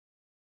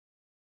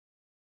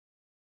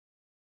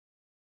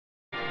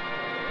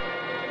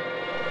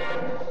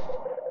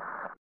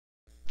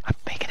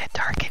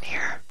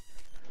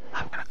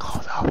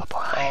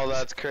Oh,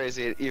 that's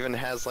crazy. It even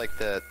has like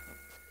the,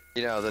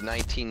 you know, the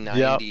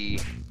 1990.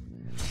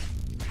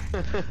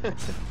 Yep.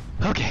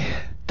 Okay,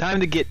 time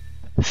to get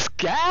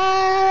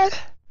scared.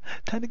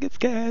 Time to get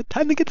scared.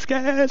 Time to get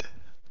scared.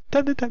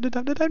 Time.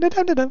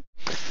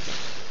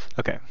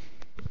 Okay,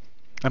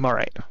 I'm all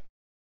right.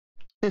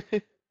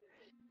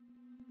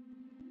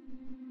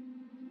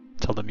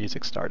 Till the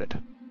music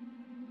started.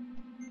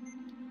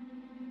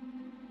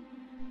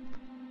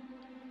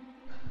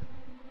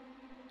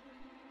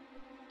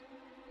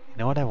 You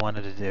know what I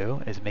wanted to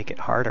do is make it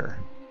harder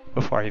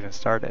before I even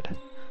started.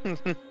 How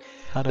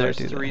do I do that?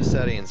 There's 3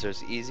 settings.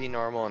 There's easy,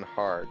 normal, and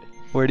hard.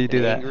 Where do you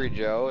do that? Angry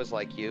Joe is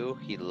like you.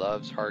 He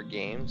loves hard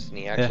games, and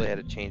he actually had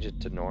to change it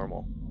to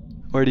normal.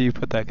 Where do you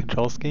put that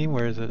control scheme?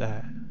 Where is it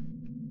at?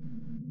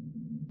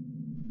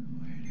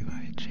 Where do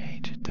I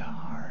change it to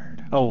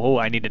hard? Oh,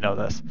 I need to know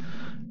this.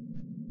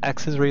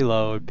 X is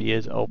reload, B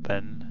is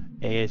open,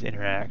 A is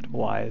interact,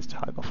 Y is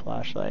toggle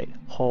flashlight.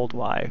 Hold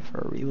Y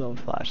for reload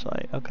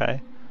flashlight.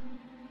 Okay.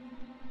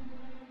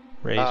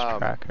 Raise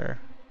tracker.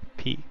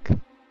 Peek.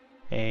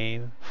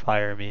 Aim.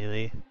 Fire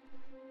melee.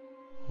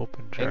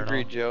 Open journal.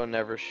 Angry Joe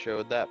never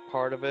showed that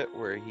part of it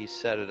where he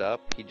set it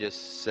up. He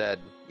just said,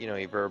 you know,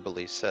 he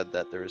verbally said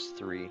that there's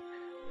 3.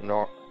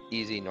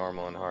 Easy,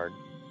 normal, and hard.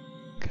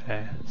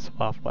 Okay.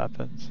 Swap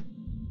weapons.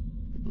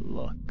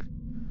 Look.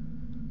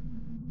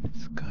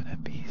 It's gonna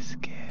be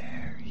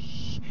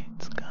scary.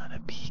 It's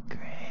gonna be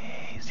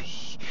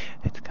crazy.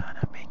 It's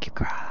gonna make you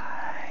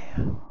cry.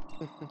 Okay.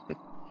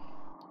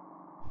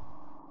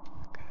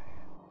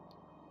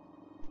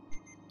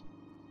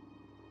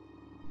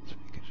 Let's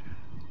make it sure.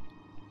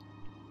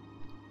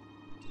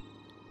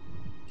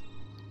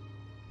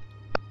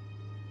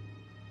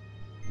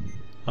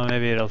 Oh,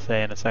 maybe it'll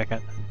say in a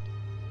second.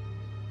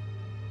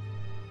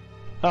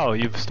 Oh,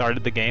 you've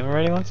started the game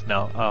already once?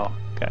 No. Oh,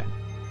 okay.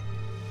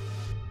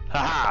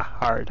 Haha!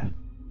 Hard.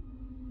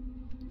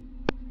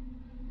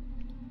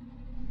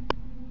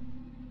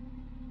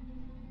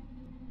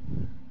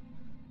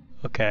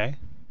 Okay.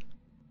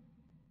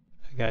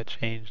 I gotta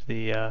change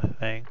the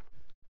thing.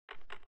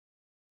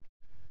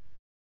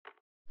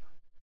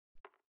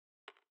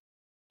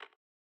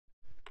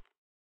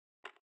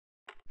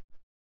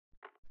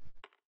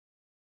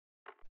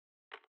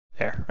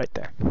 There, right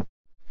there.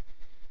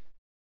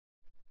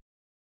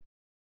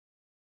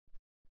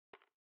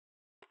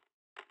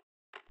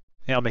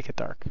 Yeah, I'll make it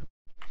dark.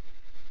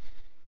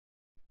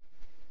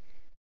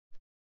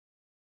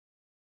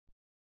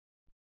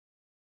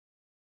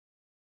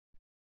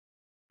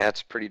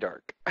 That's pretty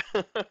dark.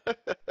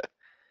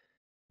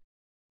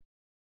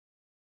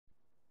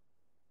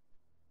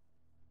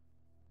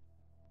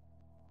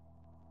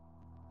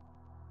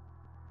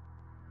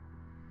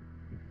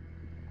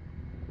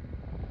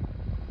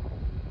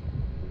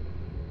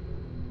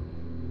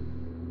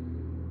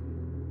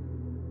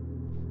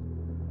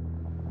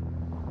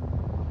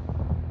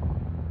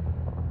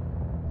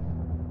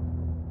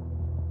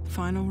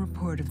 Final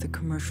report of the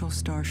commercial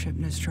starship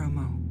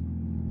Nostromo.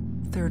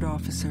 3rd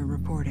officer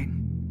reporting.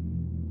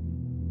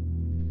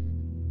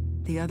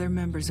 The other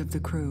members of the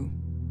crew: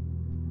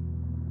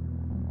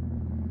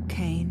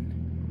 Kane,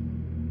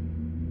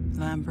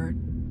 Lambert,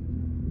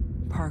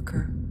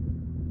 Parker,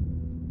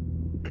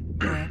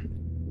 Brett,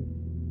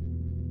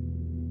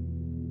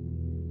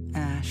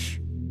 Ash,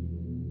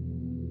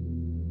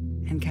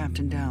 and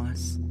Captain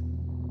Dallas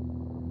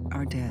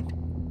are dead.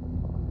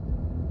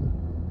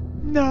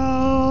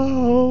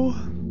 No!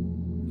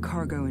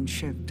 Cargo and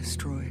ship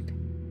destroyed.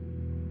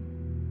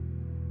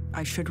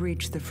 I should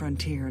reach the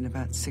frontier in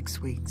about 6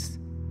 weeks.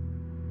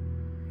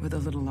 With a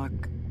little luck,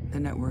 the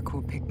network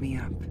will pick me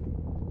up.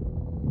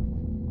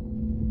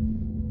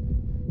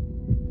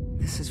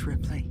 This is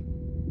Ripley.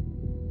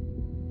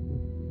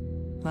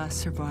 Last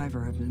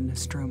survivor of the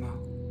Nostromo.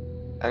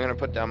 I'm gonna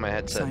put down my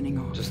headset. Signing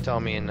off. Just tell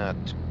me in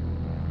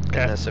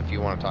this if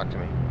you want to talk to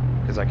me,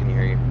 because I can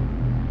hear you.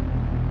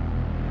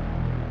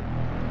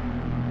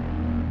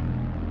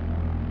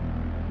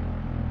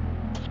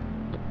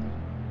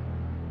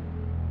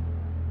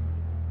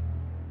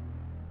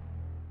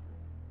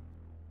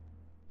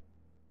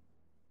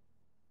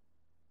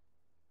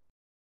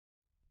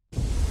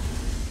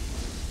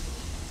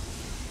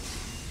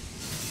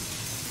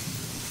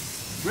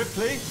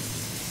 Ripley?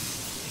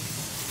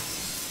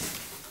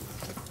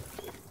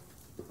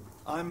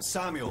 I'm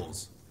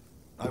Samuels.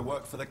 I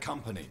work for the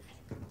company.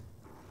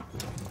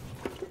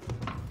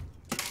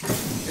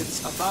 It's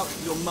about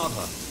your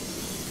mother.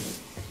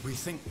 We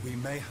think we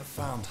may have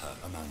found her,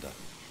 Amanda.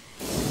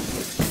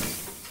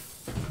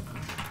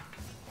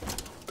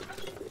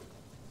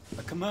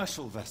 A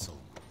commercial vessel,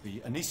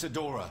 the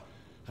Anesidora,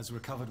 has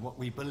recovered what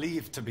we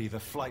believe to be the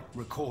flight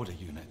recorder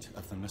unit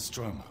of the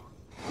Nostromo.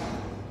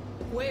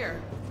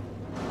 Where?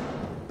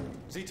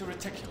 Zeta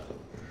Reticula.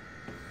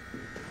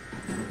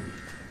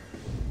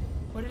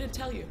 What did it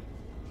tell you?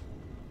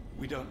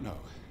 We don't know.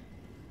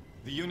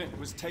 The unit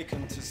was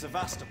taken to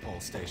Sevastopol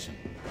Station.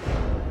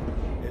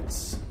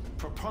 It's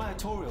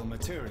proprietorial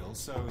material,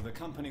 so the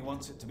company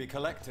wants it to be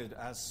collected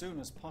as soon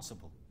as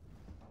possible.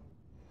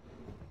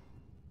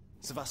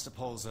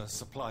 Sevastopol's a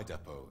supply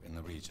depot in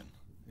the region.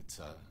 It's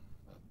a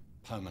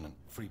permanent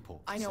free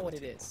port I know what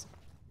it facility. is.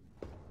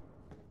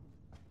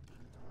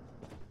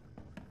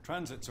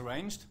 Transit's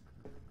arranged.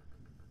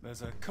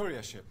 There's a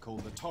courier ship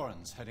called the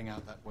Torrens heading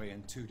out that way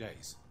in 2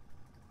 days.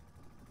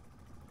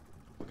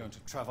 We're going to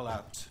travel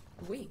out.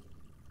 We?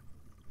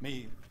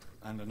 Me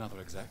and another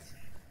exec.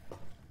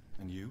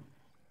 And you,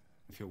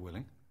 if you're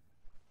willing.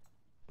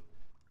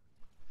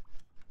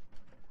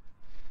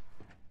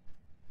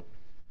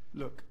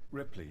 Look,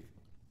 Ripley,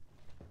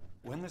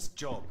 when this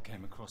job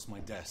came across my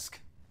desk,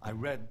 I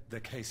read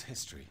the case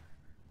history.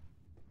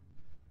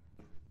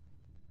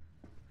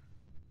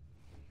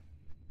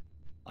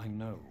 I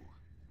know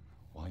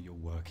why you're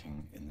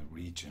working in the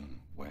region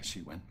where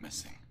she went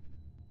missing.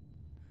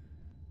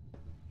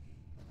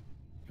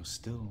 You're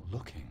still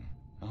looking,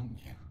 aren't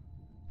you?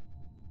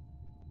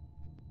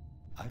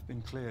 I've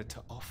been cleared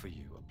to offer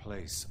you a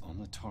place on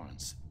the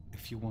Torrens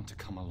if you want to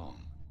come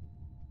along.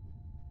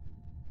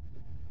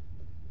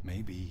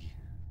 Maybe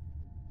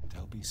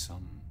there'll be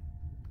some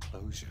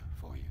closure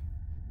for you.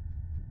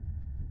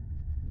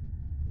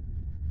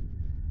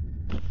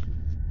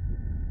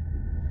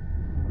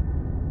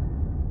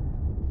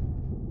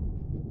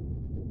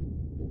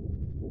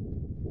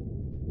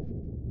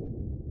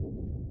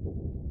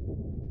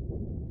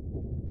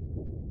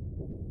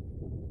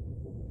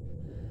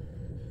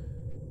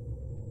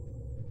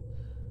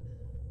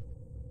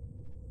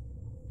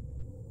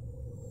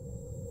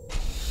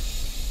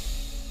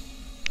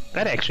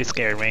 That actually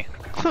scared me.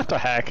 What the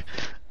heck?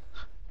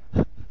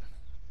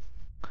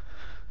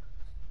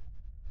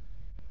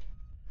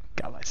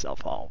 Got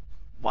myself all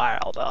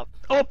wild up.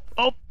 Oh,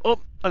 oh, oh!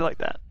 I like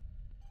that.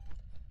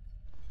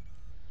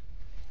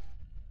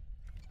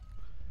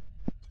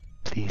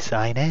 Please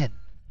sign in.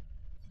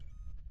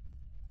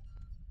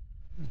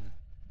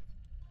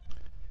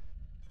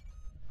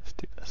 Let's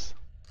do this.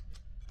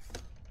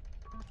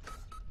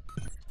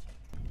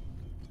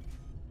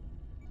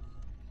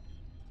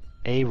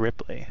 A.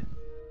 Ripley.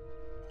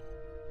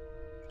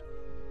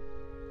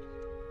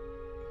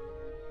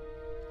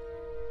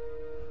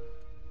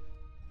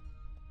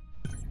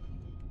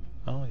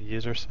 Oh,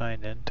 user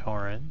signed in,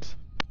 Torrens.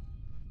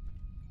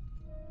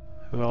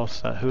 Who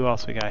else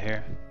we got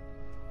here?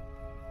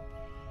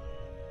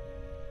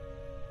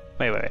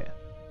 Wait.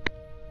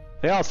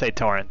 They all say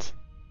Torrens.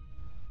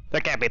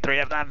 There can't be 3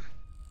 of them.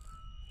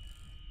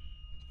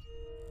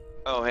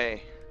 Oh,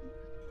 hey.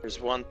 There's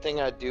one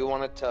thing I do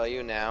want to tell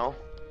you now,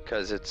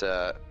 because it's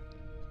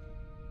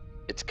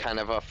kind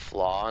of a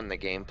flaw in the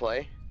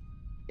gameplay.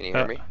 Can you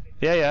hear me?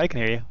 Yeah, I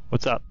can hear you.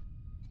 What's up?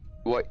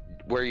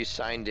 Where you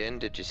signed in,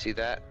 did you see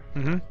that?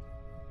 Mm-hmm.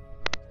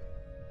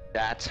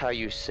 That's how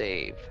you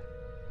save.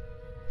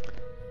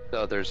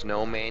 So there's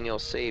no manual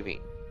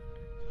saving.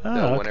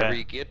 Oh, So okay. whenever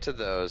you get to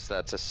those,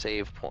 that's a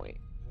save point.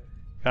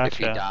 Gotcha. If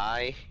you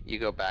die, you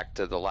go back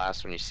to the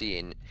last one you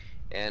see.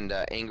 And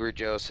Angry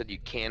Joe said you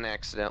can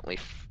accidentally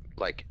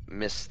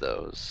miss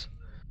those.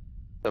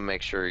 So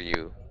make sure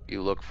you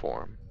look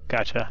for them.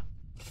 Gotcha.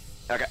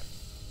 Okay.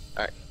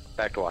 All right.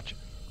 Back to watching.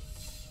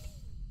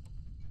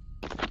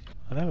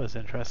 Well, that was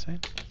interesting.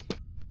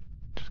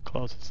 Just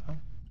close this up.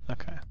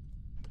 Okay.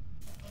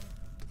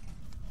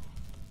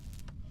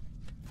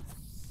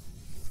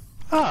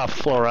 Ah,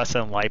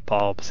 fluorescent light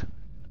bulbs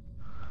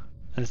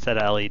instead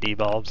of LED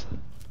bulbs.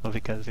 Well,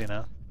 because, you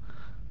know,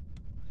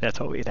 that's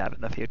what we'd have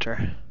in the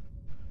future.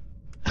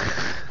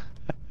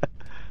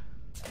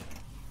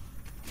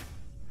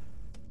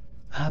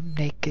 I'm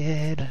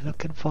naked,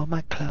 looking for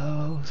my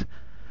clothes.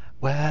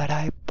 Where'd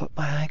I put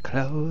my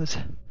clothes?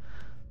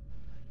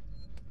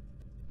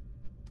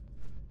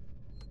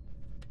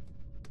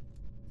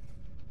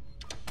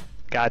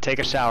 Gotta take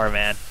a shower,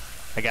 man.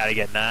 I gotta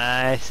get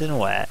nice and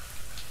wet.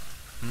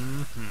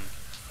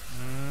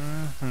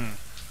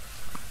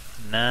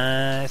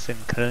 Nice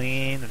and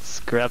clean and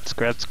scrub.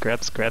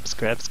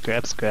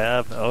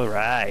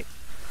 Alright.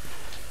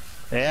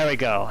 There we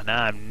go.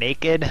 Now I'm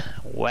naked,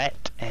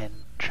 wet, and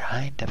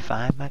trying to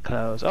find my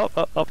clothes. Oh,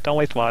 don't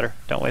waste water.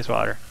 Don't waste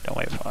water.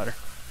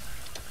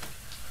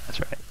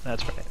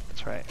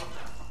 That's right.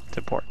 It's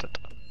important.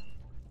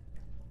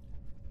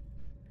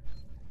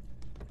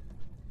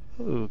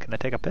 Ooh, can I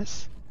take a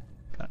piss?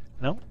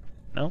 No?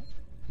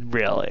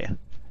 Really?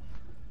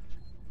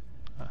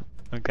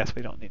 I guess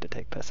we don't need to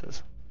take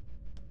pisses.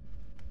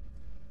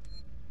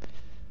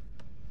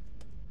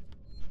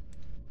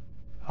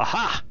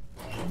 Aha!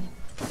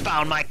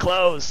 Found my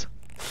clothes!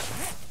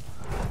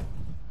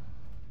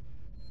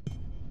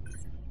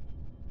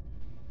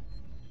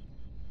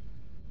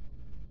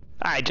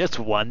 I just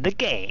won the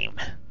game!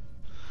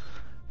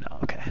 No,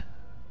 okay.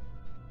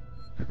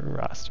 Crew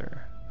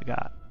roster. We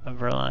got a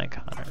Verline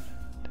Connor.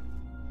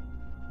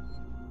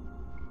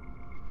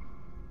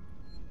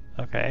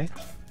 Okay.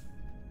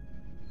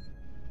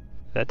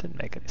 That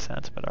didn't make any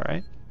sense, but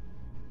alright.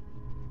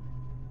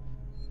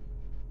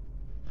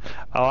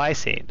 Oh, I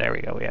see. There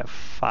we go. We have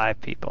 5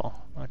 people.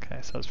 Okay,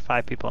 so there's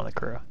 5 people in the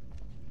crew.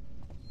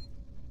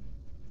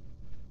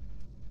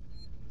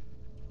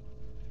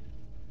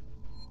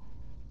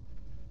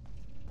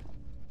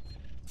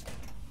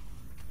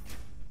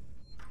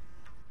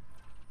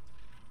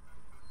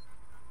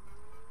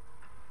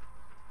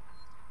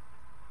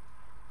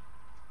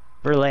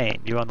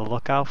 Verlaine, you on the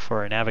lookout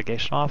for a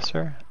navigation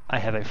officer? I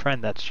have a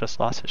friend that's just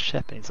lost his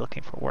ship and he's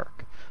looking for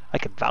work. I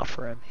can vouch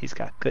for him. He's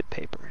got good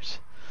papers.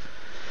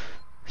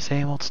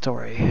 Same old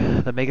story.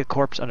 The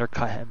megacorps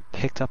undercut him,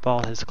 picked up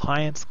all his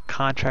clients.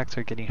 Contracts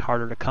are getting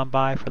harder to come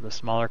by for the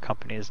smaller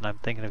companies, and I'm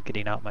thinking of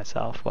getting out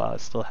myself while I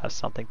still have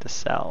something to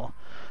sell.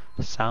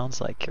 Sounds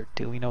like you're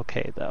doing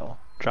okay, though.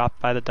 Dropped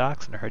by the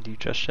docks and heard you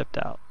just shipped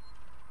out.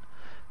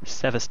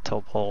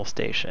 Sevastopol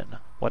Station.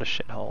 What a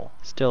shithole.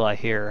 Still, I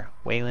hear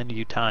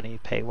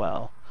Weyland-Yutani pay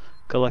well.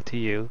 Good luck to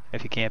you.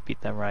 If you can't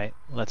beat them right,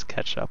 let's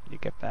catch up when you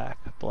get back.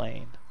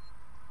 Blaine.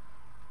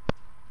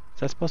 Is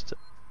that supposed to...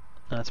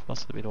 That's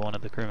supposed to be one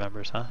of the crew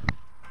members, huh? I'm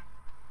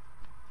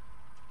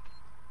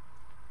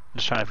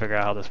just trying to figure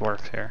out how this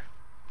works here.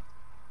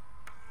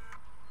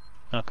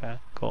 Okay,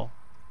 cool.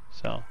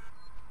 So,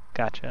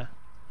 gotcha.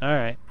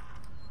 Alright.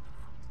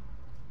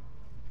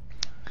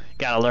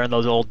 Gotta learn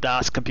those old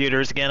DOS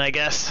computers again, I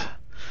guess.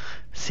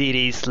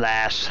 CD/. No,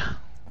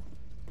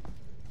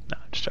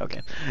 I'm just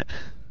joking.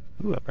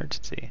 Ooh,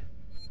 emergency.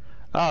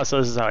 Oh, so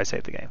this is how I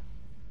save the game.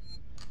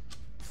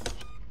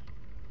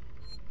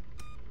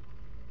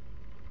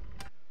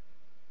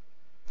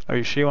 Are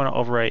you sure you want to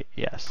overwrite?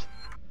 Yes.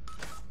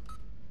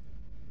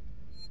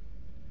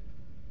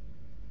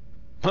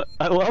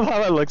 I love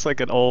how it looks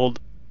like an old,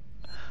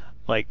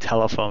 like,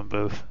 telephone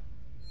booth.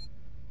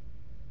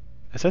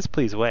 It says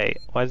please wait.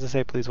 Why does it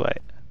say please wait?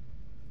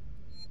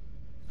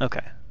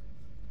 Okay.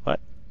 What?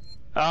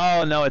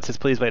 Oh, no, it says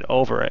please wait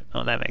over it.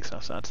 Oh, that makes no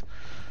sense.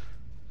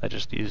 I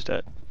just used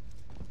it.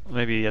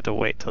 Maybe you have to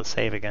wait till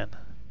save again.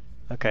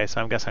 Okay,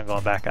 so I'm guessing I'm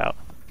going back out.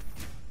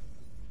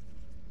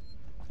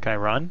 Can I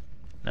run?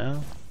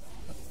 No?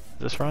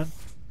 Does this run?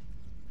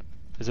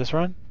 Does this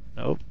run?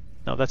 Nope.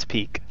 No, that's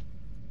peak.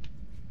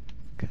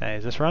 Okay,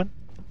 is this run?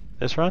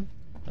 This run?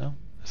 No.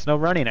 There's no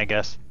running, I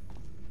guess.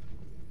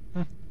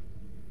 Ooh,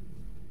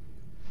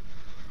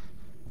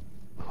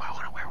 I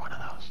want to wear one of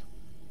those.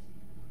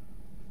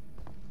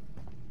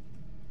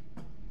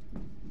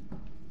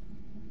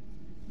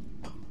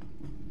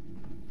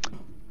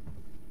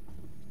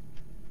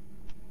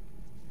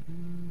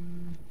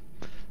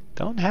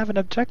 Don't have an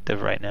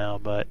objective right now,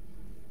 but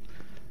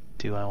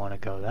do I want to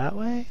go that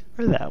way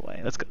or that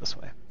way? Let's go this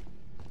way.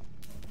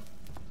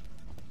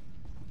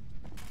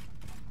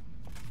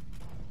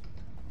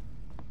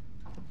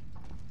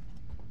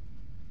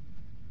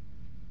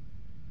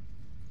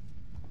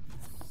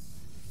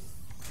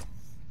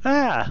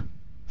 Ah!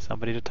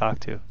 Somebody to talk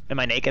to. Am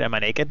I naked? Am I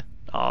naked?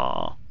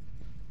 Aw.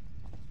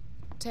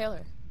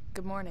 Taylor,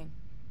 good morning.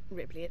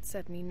 Ripley, it's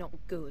certainly not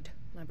good.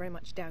 I very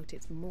much doubt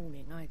it's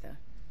morning either.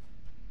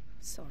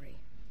 Sorry.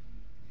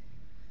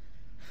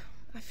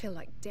 I feel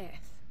like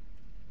death.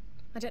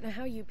 I don't know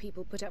how you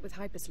people put up with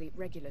hypersleep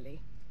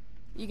regularly.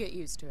 You get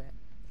used to it.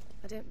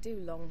 I don't do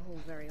long haul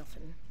very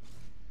often.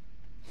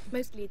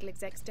 Most legal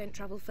execs don't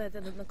travel further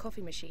than the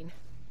coffee machine.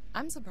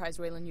 I'm surprised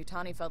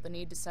Weyland-Yutani felt the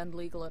need to send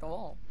legal at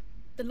all.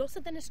 The loss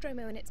of the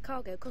Nostromo and its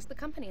cargo cost the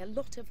company a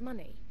lot of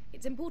money.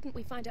 It's important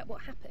we find out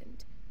what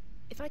happened.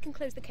 If I can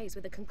close the case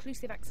with a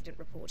conclusive accident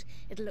report,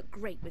 it'll look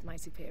great with my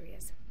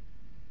superiors.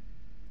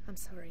 I'm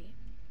sorry.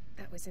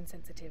 That was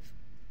insensitive.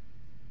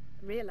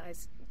 I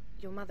realize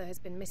your mother has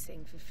been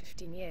missing for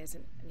 15 years,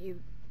 and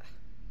you...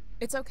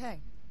 It's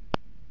okay.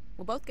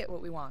 We'll both get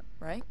what we want,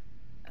 right?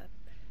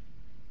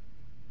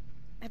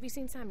 Have you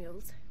seen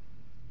Samuels?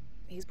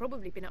 He's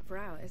probably been up for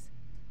hours.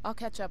 I'll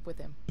catch up with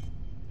him.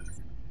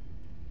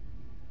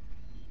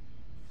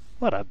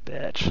 What a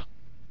bitch.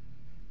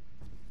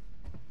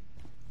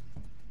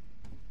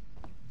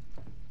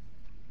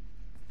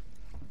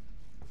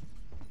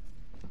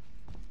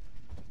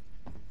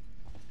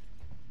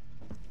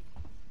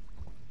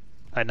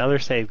 Another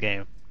save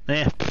game.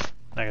 Not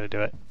gonna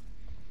do it.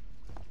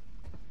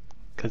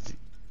 Cause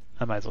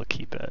I might as well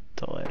keep it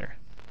till later.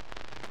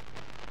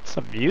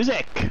 Some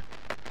music!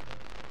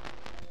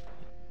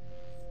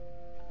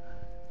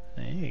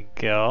 There you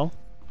go.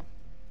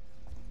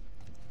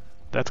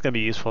 That's gonna be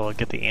useful to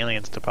get the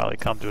aliens to probably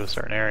come to a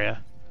certain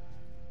area.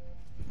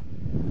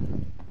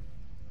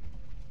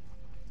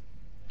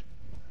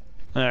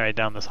 Alright,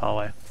 down this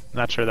hallway.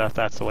 Not sure that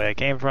that's the way I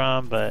came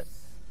from, but...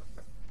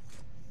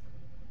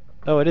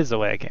 Oh, it is the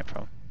way I came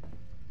from.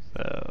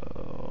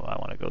 So, I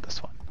want to go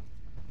this one.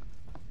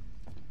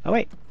 Oh,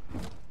 wait!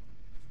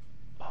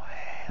 Oh,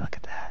 hey, look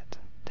at that.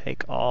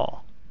 Take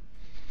all.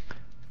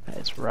 That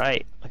is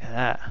right. Look at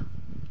that.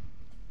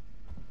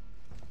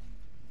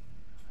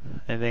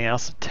 Anything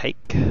else to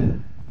take?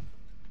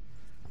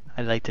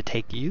 I'd like to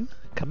take you.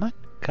 Come on,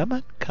 come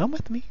on, come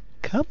with me.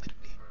 Come with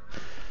me.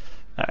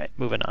 Alright,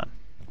 moving on.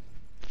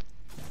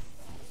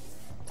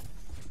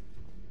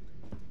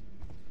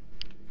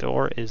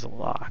 Door is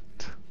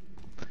locked.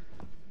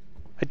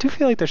 I do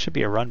feel like there should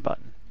be a run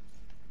button.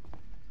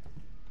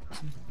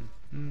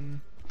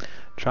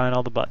 Trying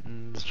all the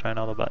buttons, trying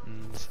all the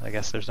buttons. I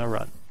guess there's no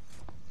run.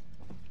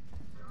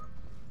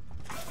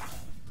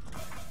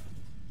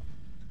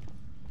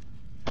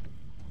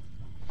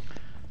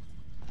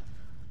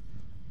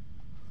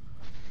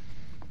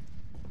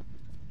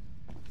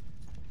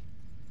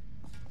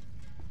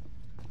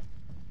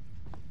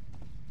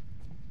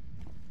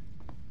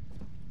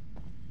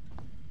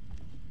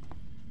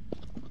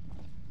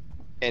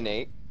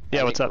 Innate.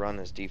 Yeah, what's up? Run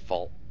is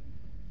default.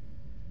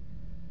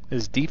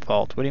 Is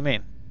default? What do you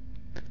mean?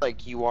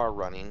 Like you are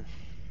running.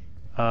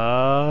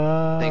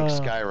 Oh. Think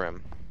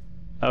Skyrim.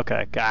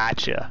 Okay,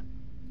 gotcha.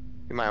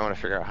 You might want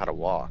to figure out how to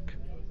walk.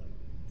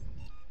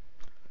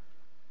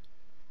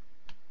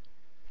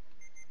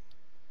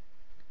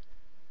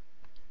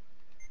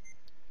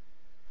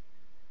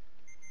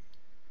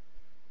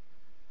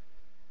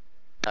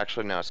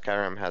 Actually, no.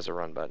 Skyrim has a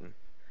run button.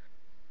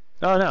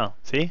 Oh no,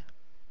 see?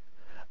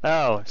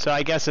 Oh, so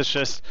I guess it's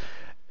just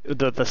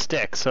the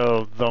stick.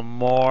 So the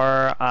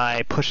more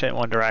I push it in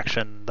one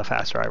direction, the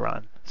faster I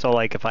run. So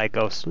like if I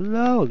go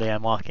slowly,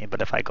 I'm walking,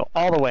 but if I go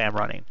all the way, I'm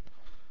running.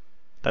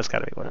 That's got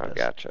to be what it is.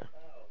 Gotcha.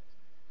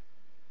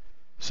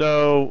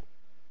 So,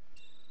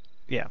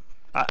 yeah,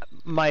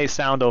 my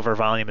sound over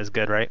volume is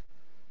good, right?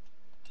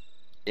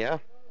 Yeah.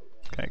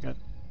 Okay, good.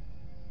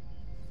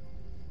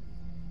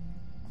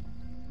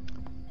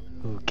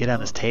 Ooh, get on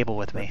this table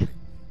with me.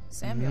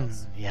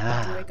 Samuels.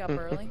 Yeah. Did you wake up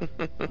early?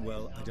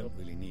 Well, I don't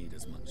really need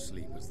as much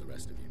sleep as the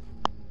rest of you.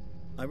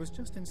 I was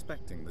just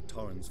inspecting the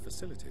Torrens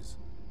facilities.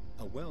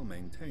 A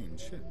well-maintained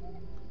ship.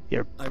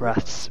 Your I breath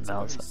realize it's a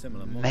smells very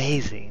similar model.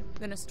 amazing.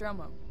 The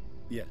Nostromo.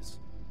 Yes,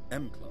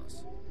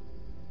 M-class.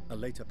 A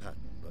later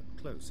pattern, but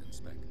close in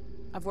spec.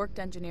 I've worked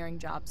engineering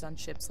jobs on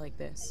ships like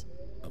this.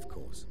 Of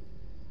course.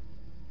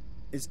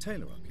 Is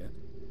Taylor up yet?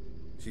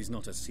 She's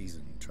not a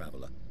seasoned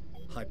traveler.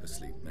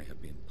 Hypersleep may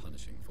have been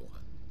punishing for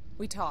her.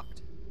 We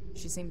talked.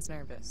 She seems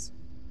nervous.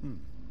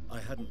 I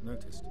hadn't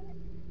noticed.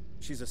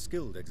 She's a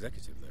skilled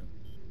executive, though.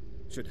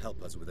 Should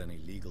help us with any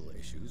legal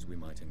issues we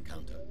might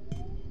encounter.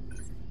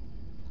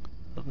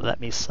 Let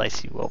me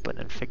slice you open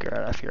and figure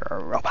out if you're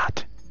a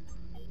robot.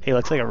 He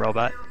looks like a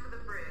robot.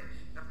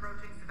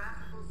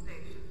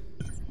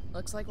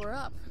 Looks like we're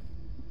up.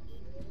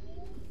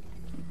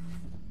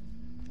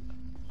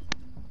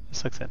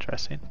 This looks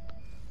interesting.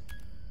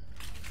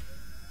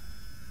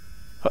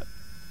 What?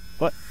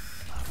 What?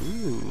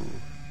 Ooh.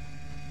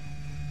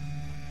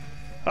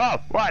 Oh,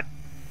 what?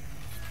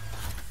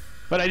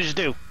 What'd I just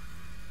do?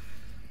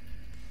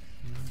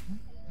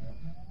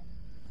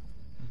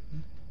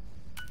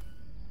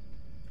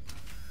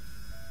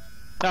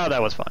 Oh,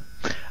 that was fun.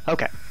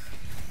 Okay.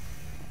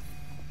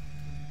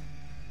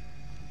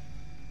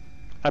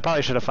 I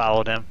probably should have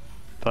followed him,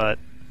 but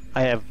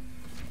I have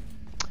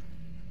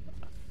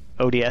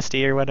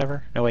ODSD or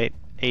whatever. No, wait,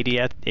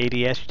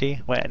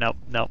 ADSD? Wait, no,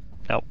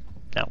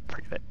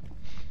 forget it.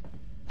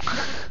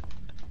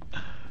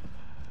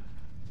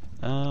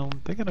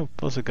 They're gonna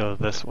supposed to go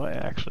this way,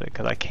 actually,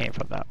 because I came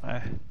from that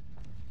way.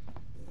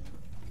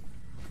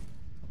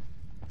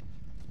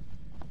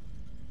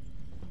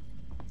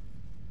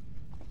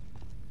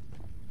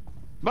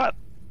 But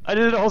I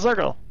did it a whole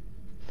circle.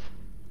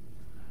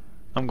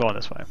 I'm going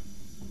this way.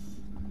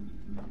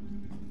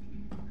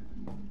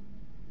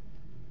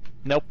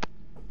 Nope.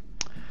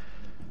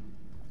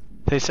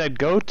 They said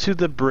go to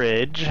the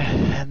bridge,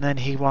 and then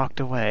he walked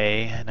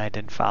away, and I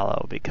didn't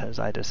follow because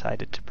I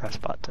decided to press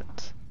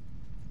buttons.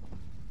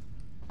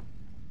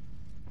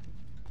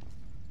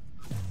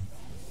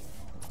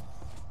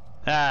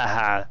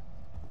 Aha!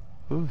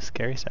 Ooh,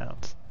 scary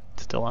sounds.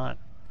 It's still on.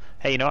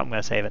 Hey, you know what? I'm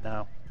gonna save it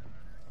now.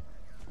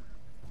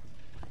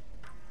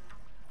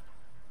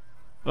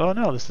 Oh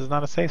no, this is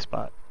not a safe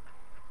spot.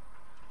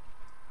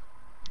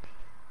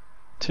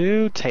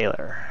 To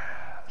Taylor.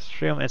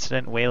 Stream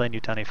incident,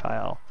 Weyland-Yutani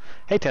file.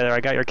 Hey Taylor,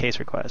 I got your case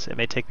request. It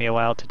may take me a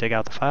while to dig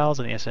out the files,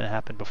 and the incident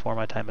happened before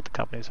my time at the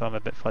company, so I'm a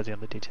bit fuzzy on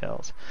the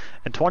details.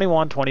 In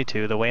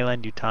 2122, the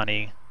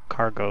Weyland-Yutani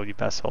cargo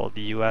vessel,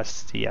 the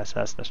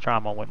USCSS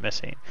Nostromo, went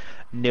missing.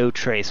 No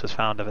trace was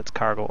found of its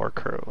cargo or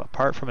crew.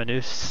 Apart from a new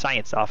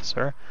science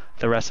officer,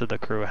 the rest of the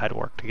crew had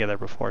worked together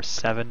before,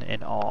 7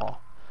 in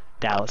all.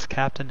 Dallas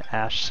Captain,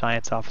 Ash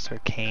Science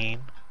Officer Kane.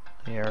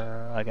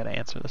 Here, I gotta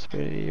answer this.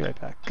 Be right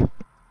back.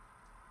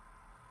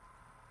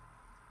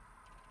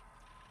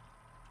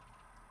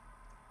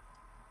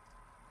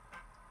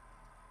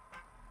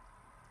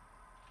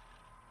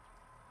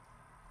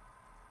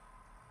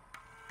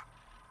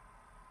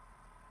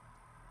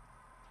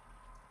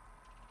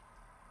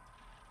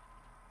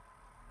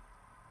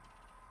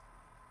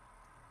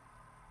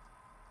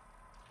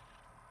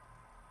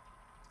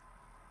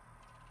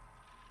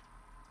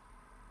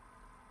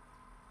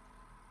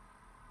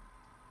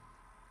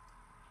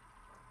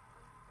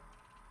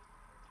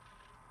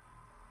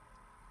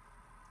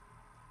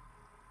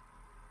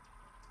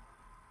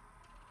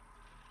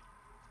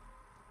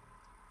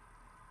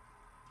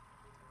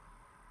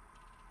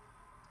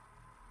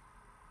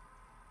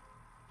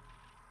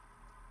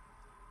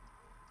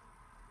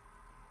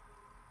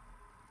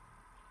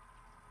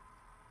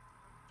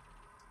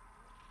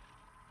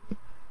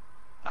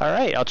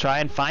 Alright, I'll try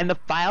and find the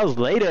files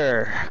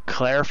later.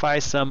 Clarify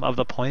some of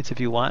the points if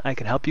you want. I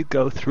can help you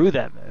go through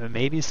them.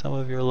 Maybe some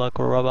of your luck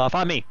will rub off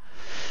on me.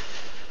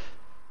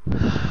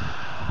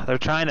 They're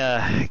trying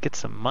to get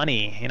some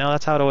money. You know,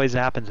 that's how it always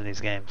happens in these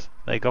games.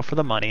 They go for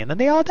the money and then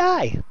they all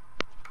die.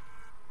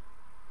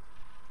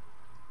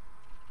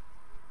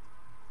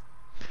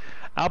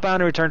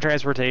 Outbound and return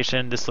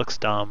transportation. This looks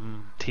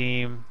dumb.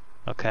 Team.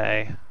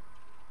 Okay.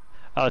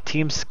 Oh,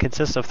 teams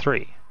consist of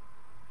 3.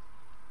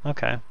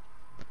 Okay.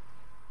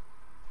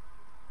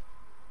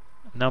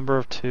 Number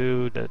of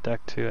 2,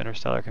 detect 2,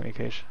 interstellar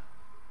communication.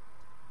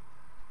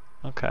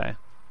 Okay.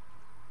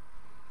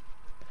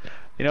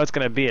 You know what's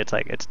gonna be? It's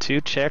like, it's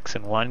 2 chicks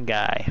and 1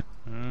 guy.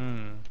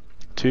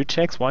 2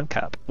 chicks, 1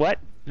 cup. What?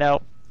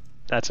 No.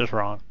 That's just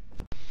wrong.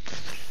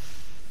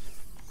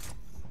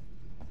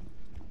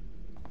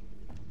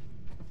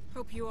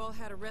 Hope you all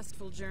had a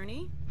restful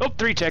journey. Oh,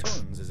 3 chicks.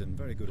 Torrens is in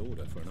very good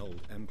order for an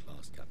old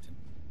M-class captain.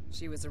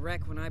 She was a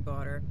wreck when I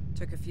bought her.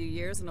 Took a few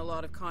years and a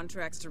lot of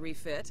contracts to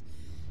refit.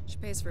 She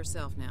pays for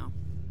herself now.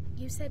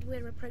 You said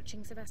we're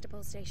approaching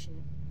Sevastopol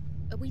Station.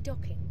 Are we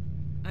docking?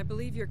 I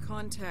believe your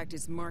contact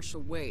is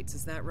Marshal Waits,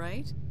 is that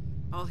right?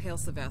 I'll hail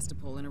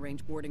Sevastopol and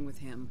arrange boarding with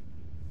him.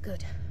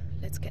 Good.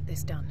 Let's get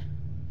this done.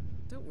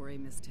 Don't worry,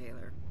 Miss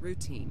Taylor.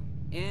 Routine.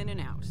 In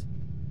and out.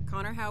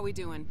 Connor, how we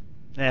doing?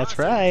 That's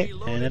right.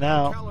 In and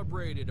out.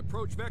 Calibrated.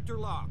 Approach vector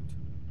locked.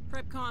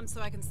 Prep comm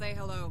so I can say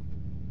hello.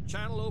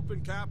 Channel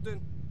open, Captain.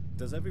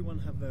 Does everyone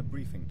have their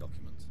briefing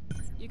documents?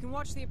 You can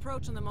watch the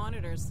approach on the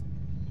monitors.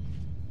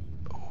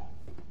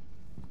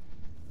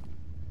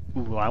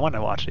 Ooh, I want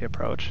to watch the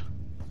approach.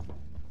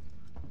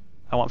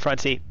 I want front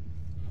seat.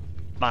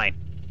 Mine.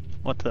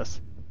 What's this?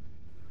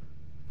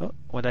 Oh,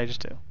 what did I just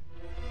do?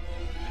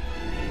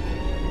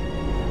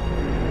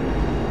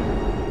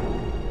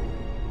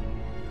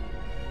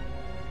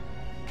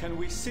 Can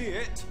we see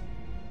it?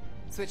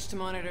 Switch to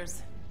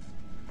monitors.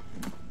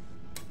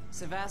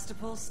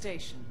 Sevastopol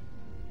Station.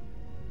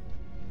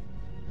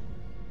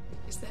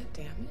 Is that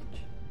damage?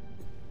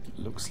 It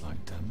looks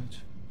like damage.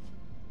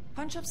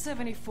 Punch up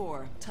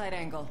 74, tight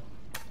angle.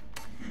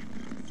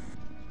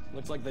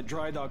 Looks like the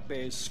dry dock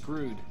bay is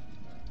screwed.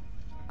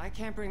 I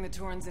can't bring the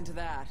Torrens into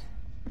that.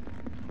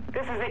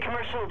 This is a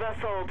commercial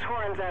vessel,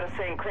 Torrens out of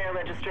St. Clair,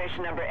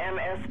 registration number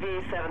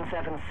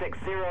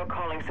MSV7760,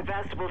 calling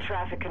Sevastopol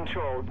Traffic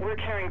Control. We're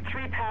carrying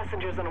 3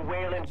 passengers on a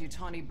whale in...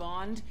 Yutani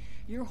Bond,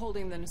 you're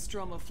holding the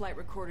Nostromo flight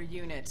recorder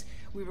unit.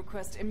 We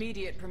request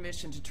immediate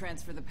permission to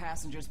transfer the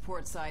passengers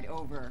port side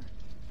over.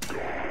 This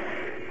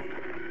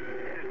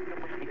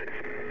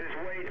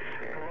Waits,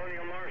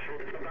 Colonial Marshal,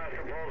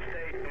 Sevastopol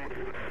Station.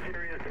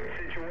 Serious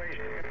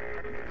situation.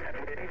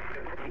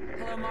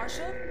 Hello,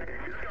 Marshal?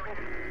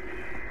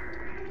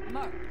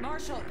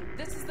 Marshal,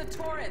 this is the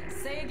Torrens.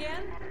 Say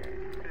again?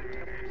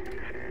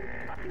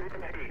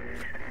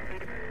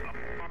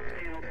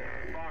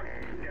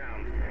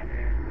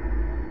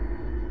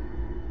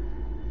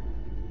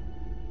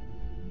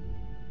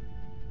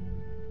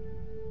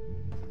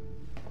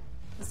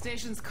 The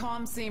station's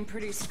comms seem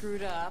pretty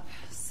screwed up,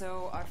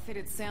 so I've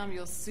fitted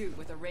Samuel's suit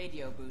with a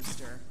radio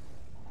booster.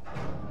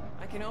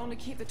 I can only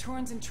keep the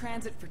Torrens in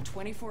transit for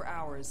 24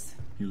 hours.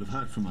 You'll have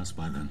heard from us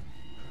by then.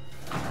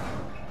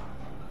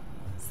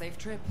 Safe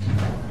trip.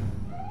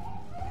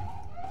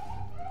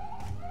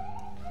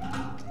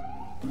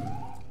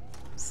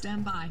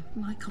 Stand by.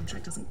 My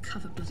contract doesn't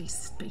cover bloody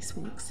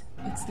spacewalks.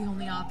 It's the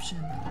only option,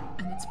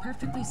 and it's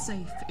perfectly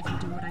safe if you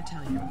do what I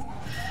tell you.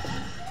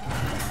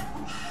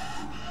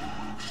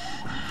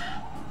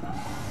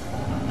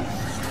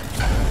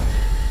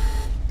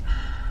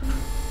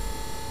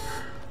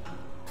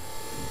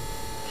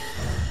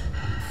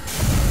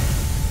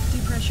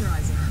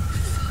 Depressurizing. Oh,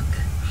 fuck.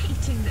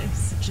 Hating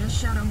this. Just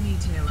shadow me,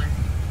 Taylor.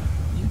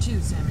 You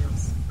too,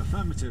 Samuels.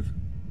 Affirmative.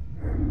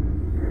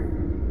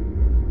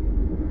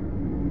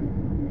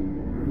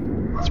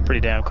 It's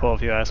pretty damn cool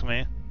if you ask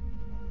me.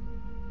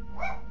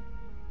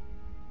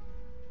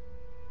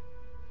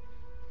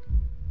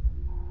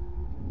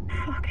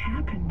 Fuck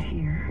happened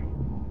here?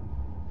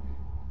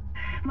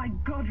 My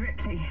God,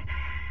 Ripley.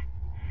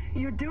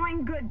 You're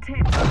doing good,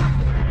 Taylor.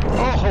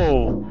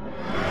 Oh!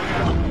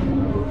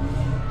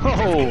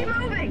 Oh! Keep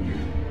moving!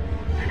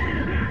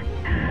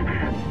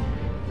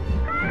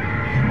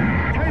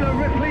 Taylor,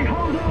 Ripley,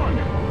 hold on!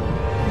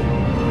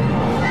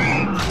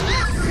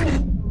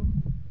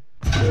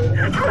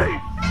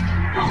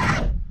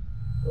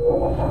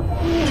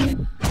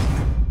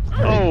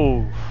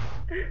 Oh!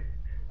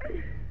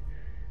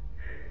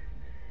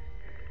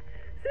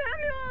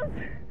 Samuels!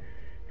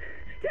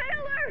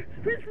 Taylor!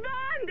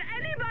 Respond!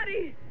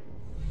 Anybody!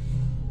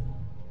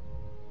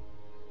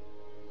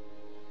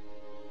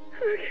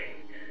 Okay.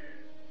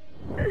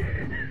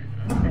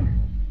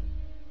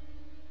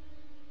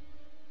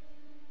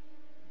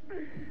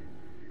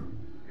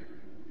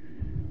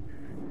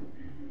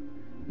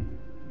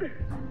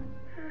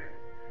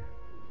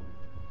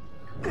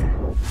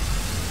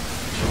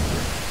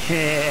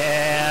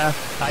 Yeah,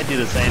 I do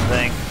the same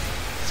thing.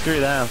 Screw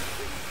them.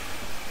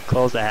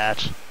 Close the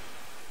hatch.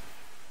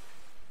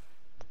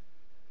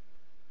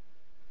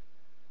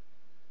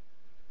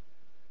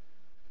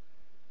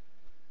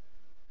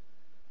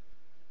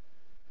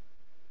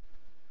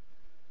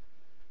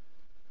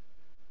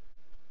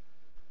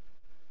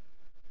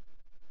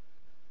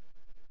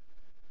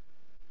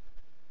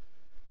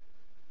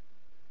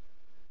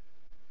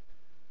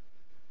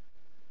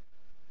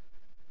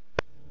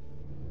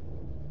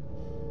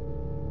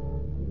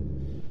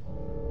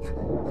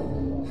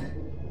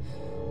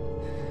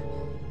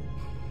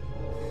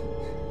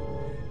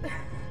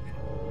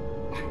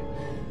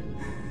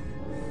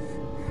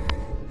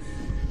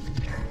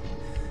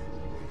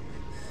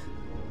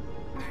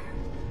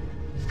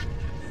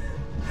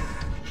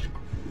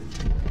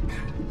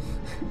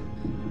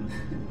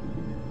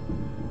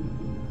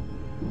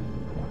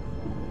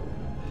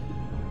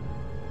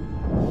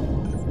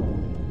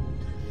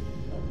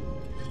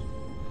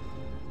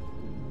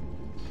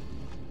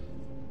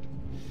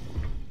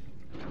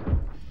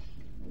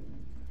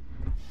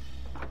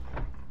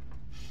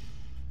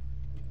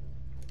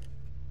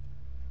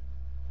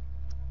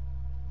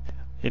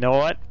 You know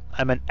what?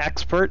 I'm an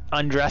expert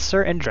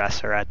undresser and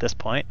dresser at this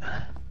point.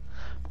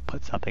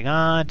 Put something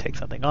on, take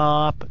something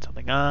off, put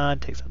something on,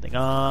 take something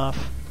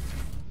off.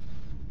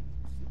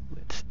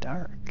 It's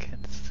dark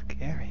and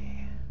scary.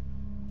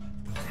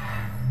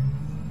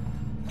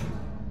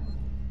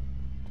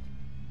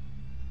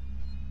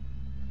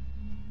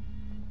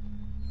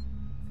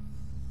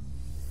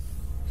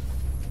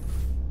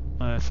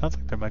 It sounds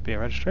like there might be a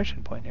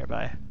registration point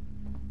nearby.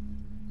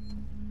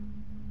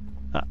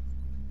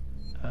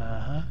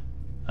 Uh-huh.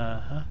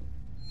 Uh-huh.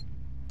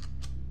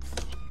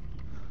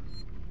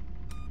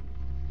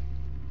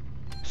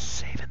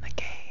 Saving the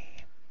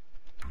game.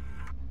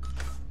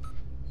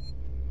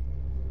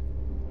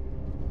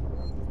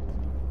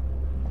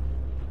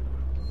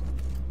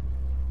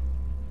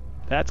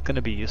 That's going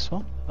to be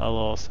useful. A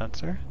little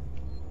sensor.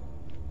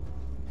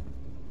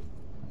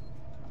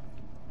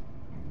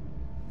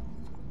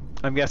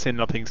 I'm guessing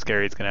nothing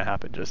scary is going to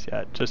happen just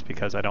yet, just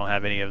because I don't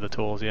have any of the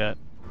tools yet.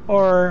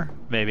 Or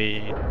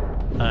maybe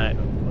I...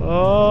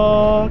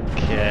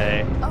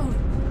 Okay.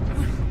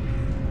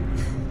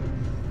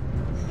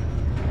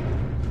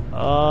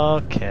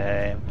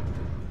 Okay.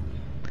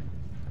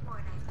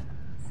 Warning.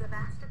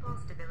 Sevastopol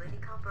stability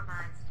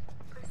compromised.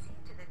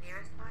 Proceed to the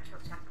nearest partial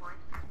checkpoint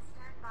and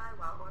stand by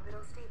while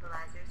orbital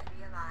stabilizers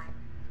realign.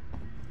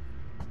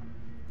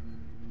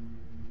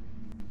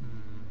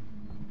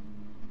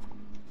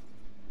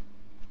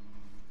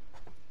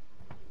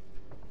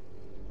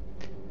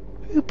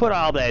 Who put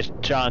all this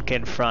junk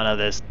in front of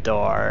this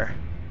door?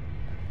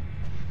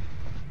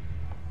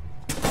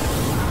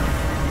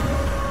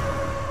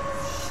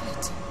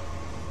 Shit.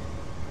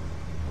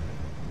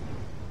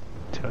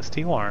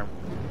 Toasty warm.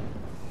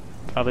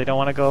 Probably don't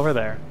want to go over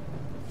there.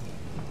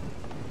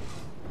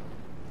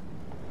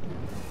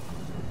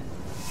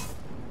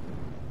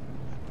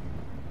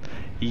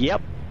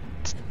 Yep.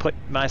 Put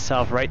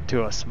myself right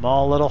to a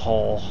small little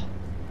hole.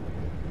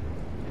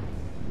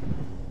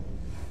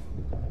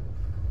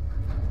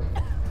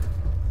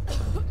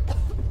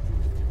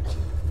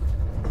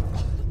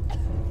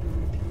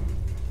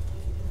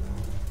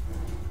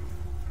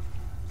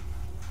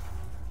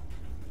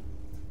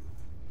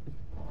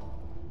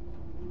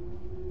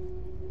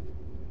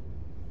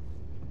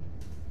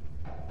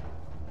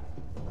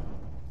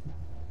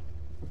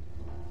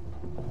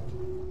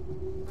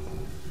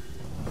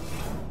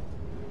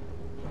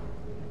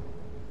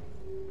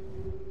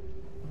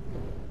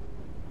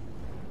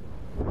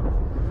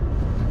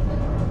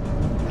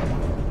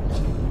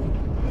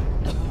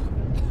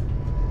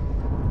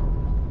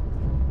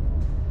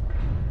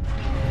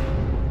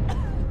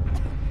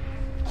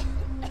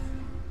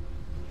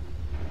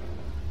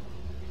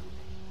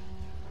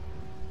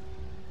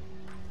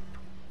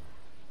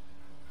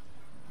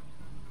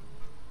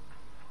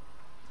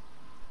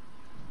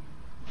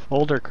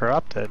 Folder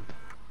corrupted.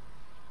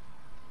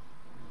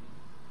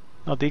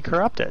 Oh,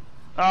 decorrupted.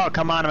 Oh,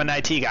 come on, I'm an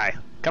IT guy.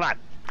 Come on,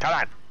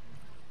 come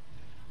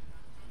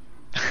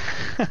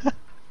on.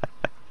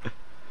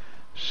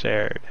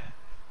 Shared.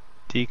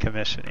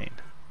 Decommissioning.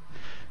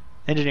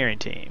 Engineering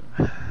team.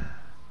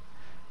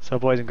 So,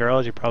 boys and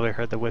girls, you probably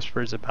heard the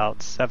whispers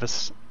about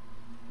Sevastopol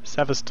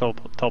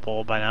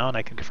by now, and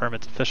I can confirm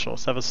it's official.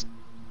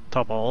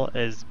 Sevastopol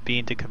is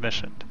being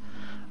decommissioned.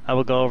 I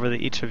will go over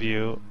each of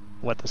you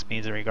what this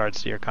means in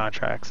regards to your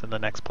contracts and the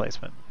next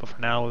placement. But for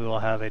now, we will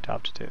have a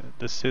job to do.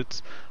 The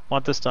suits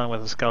want this done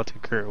with a skeleton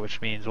crew,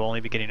 which means we'll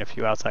only be getting a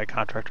few outside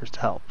contractors to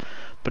help.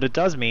 But it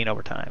does mean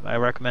overtime. I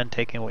recommend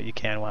taking what you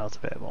can while it's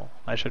available.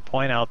 I should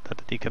point out that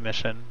the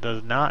decommission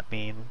does not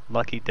mean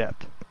lucky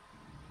dip.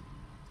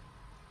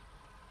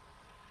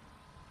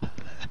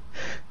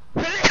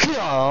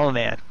 Oh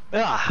man.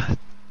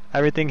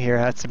 Everything here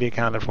has to be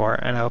accounted for,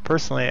 and I will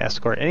personally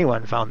escort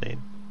anyone found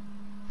in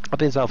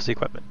Updates office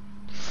equipment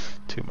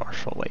to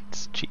Marshal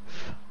Waits, Chief.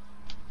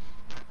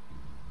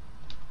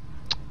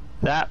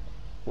 That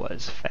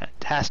was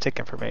fantastic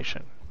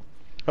information.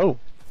 Oh.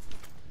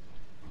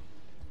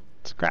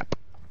 Scrap.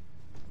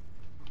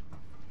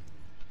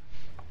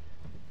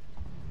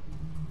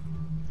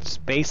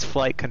 Space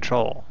flight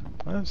control.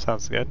 Well, that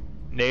sounds good.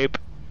 Nope.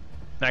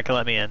 Not gonna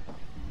let me in.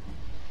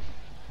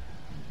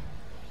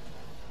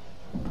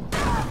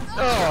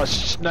 Oh,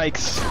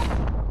 snakes.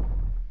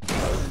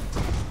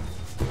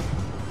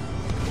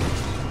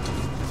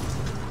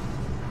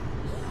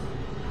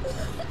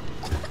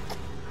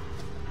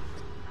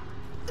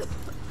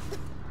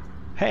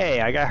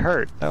 Hey, I got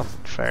hurt. Oh,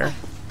 fair.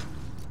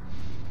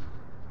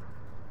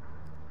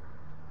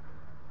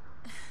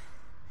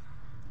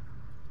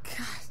 God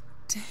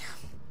damn.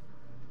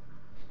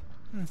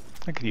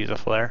 I could use a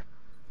flare.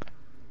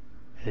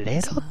 A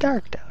little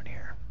dark down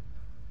here.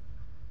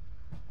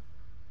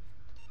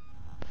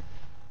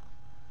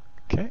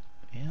 Okay,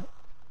 yeah.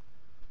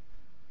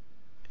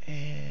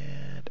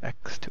 And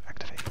X to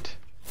activate.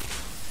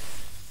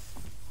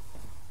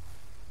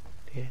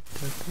 Little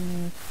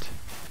bit.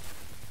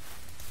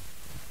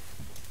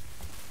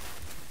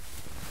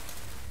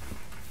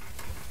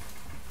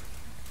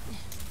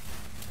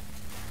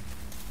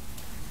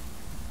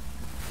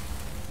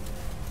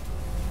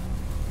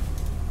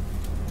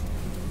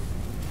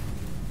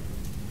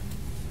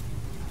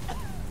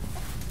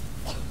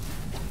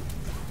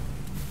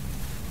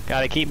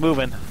 Gotta keep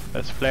moving.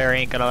 This flare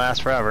ain't gonna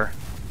last forever.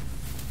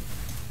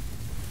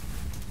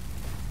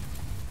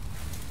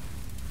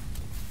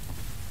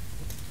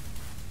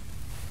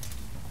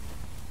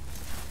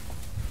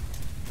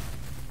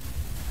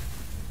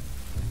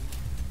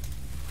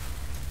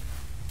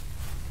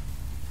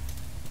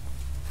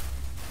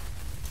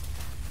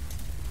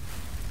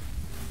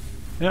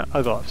 Yeah,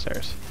 I'll go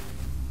upstairs.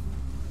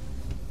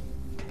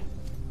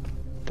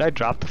 Did I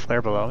drop the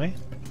flare below me?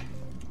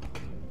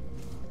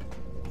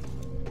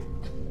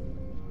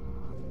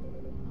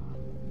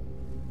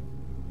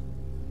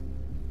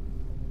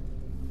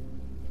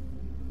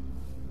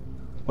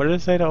 What did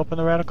it say to open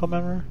the radical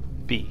memory?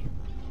 B.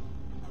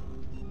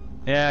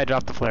 Yeah, I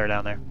dropped the flare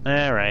down there.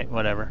 Alright,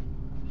 whatever.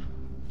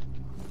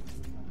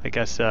 I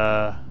guess,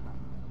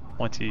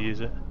 once you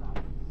use it.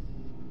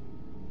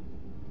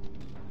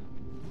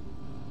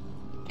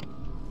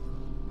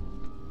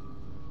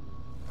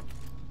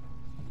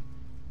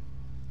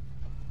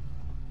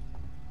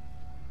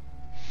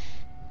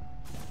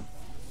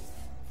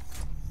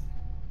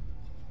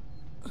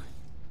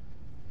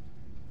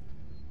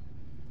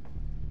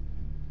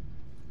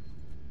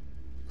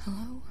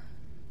 Hello?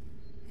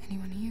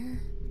 Anyone here?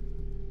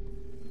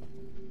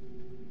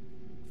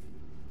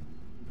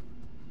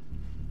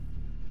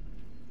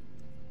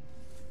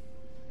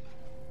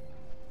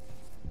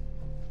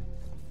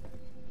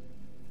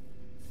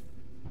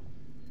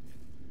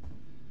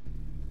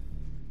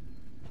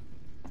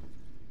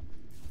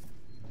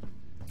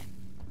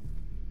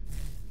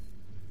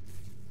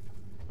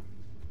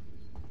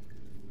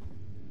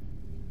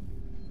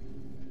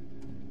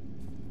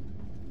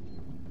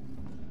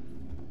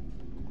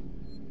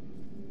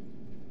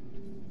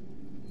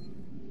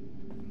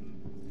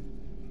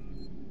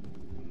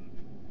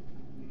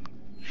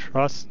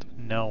 Trust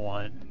no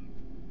one.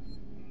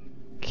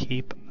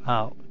 Keep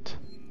out.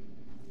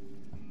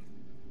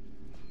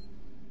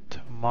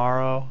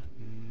 Tomorrow,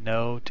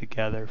 no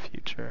together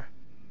future.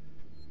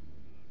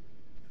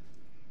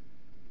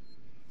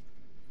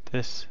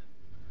 This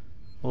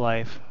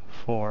life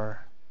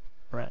for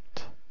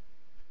rent.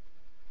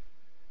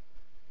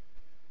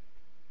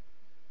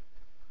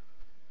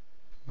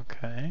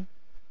 Okay.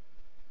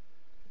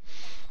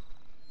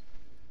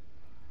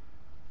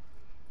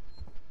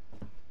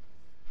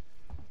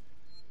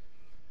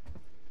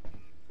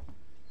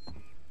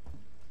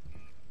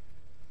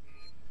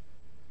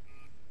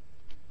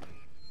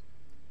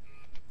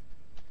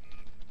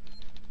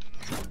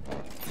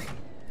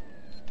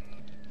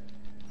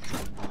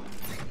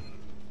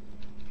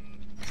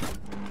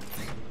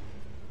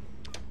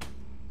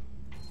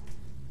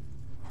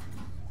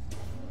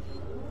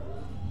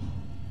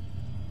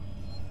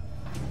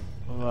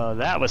 Well,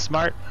 that was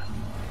smart.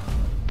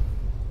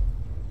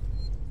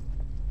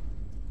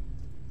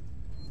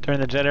 Turn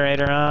the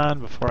generator on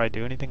before I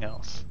do anything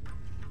else.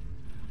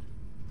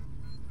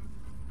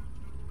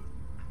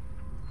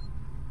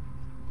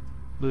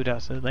 Blue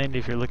Dot said, Landy,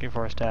 if you're looking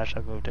for a stash,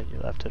 I moved it. You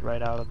left it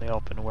right out in the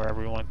open where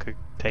everyone could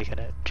take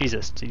it.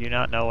 Jesus, do you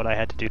not know what I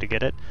had to do to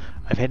get it?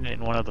 I've hidden it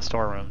in one of the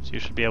storerooms. You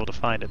should be able to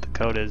find it. The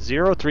code is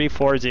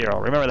 0340.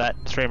 Remember that,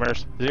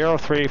 streamers.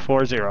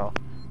 0340.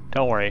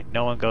 Don't worry,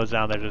 no one goes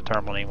down there to the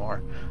terminal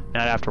anymore.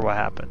 Not after what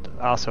happened.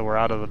 Also, we're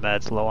out of the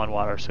meds, low on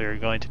water, so you're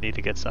going to need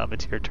to get some.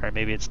 It's your turn.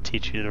 Maybe it's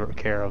teach you to take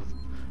care of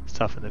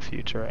stuff in the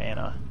future,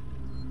 Anna.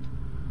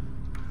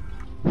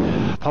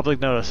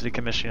 Public notice, the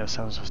decommissioning of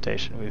Central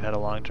Station. We've had a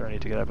long journey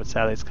together, but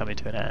sadly it's coming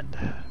to an end.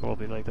 We'll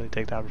be likely to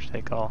take the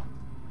opportunity to take all.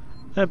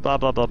 And blah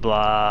blah blah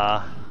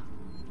blah.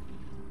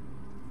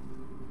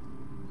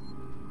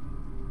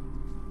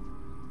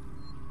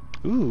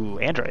 Ooh,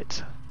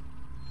 androids.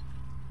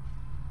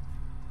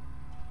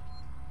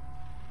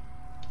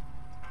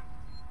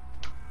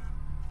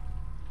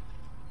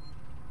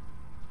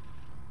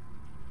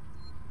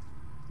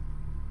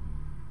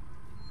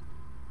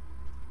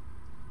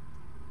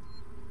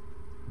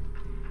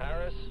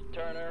 Harris,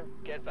 Turner,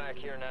 get back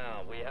here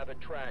now. We have a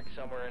track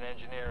somewhere in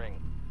engineering.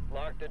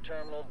 Lock the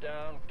terminal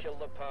down, kill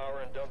the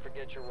power, and don't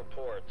forget your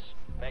reports.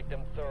 Make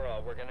them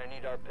thorough. We're gonna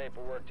need our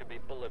paperwork to be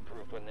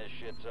bulletproof when this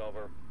shit's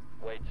over.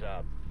 Waits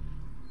up.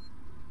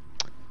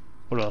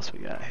 What else we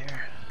got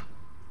here?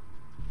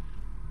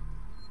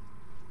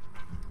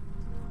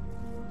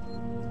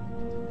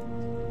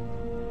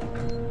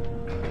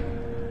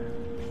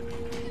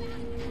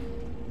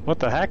 What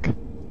the heck?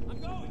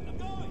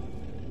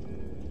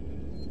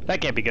 That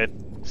can't be good.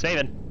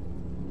 Saving.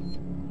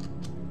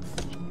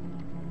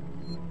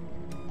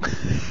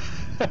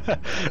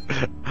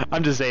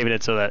 I'm just saving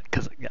it so that,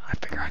 because I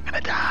figure I'm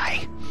gonna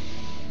die.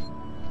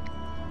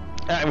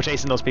 Alright, we're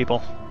chasing those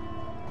people.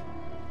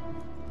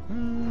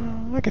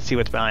 I can see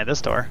what's behind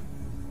this door.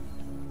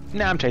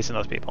 Nah, I'm chasing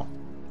those people.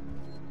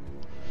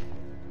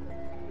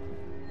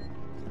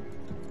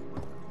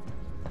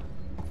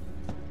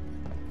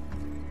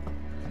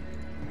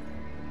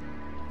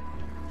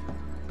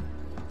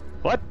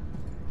 What?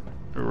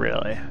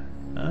 Really?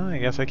 Oh, I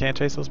guess I can't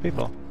chase those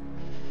people.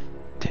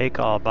 Take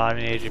all,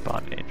 bonding agent,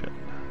 bonding agent.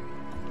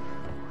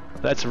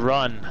 Let's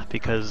run,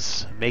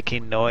 because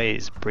making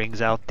noise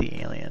brings out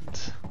the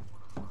aliens.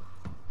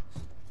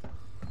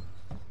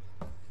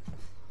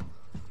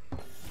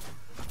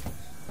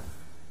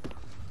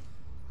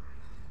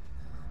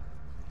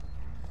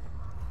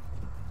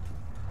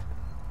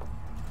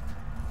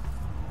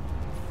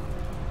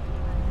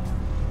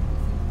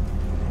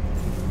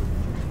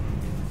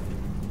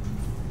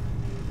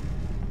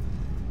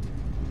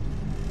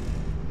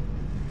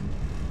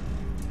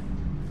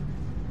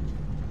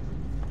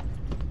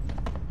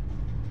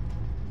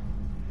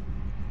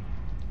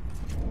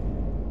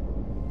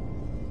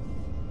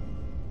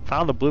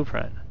 found the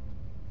blueprint.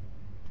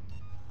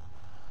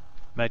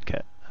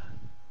 Medkit.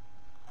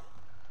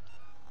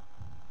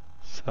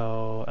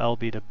 So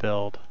LB to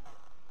build.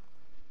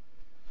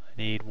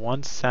 I need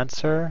one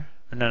sensor.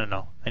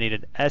 No. I need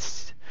an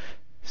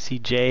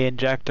SCJ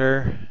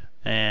injector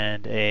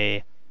and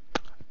a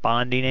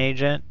bonding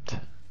agent,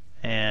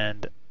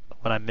 and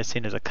what I'm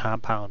missing is a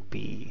compound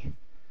B.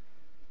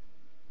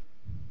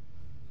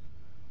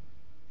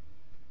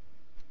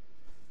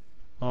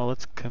 Well,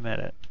 let's commit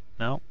it.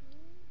 No,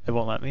 it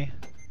won't let me.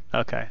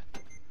 Okay.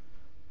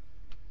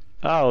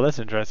 Oh, that's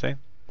interesting.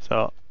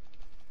 So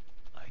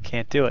I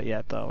can't do it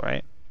yet though,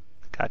 right?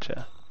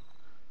 Gotcha.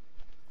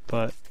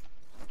 But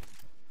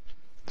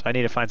so I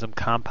need to find some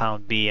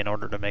compound B in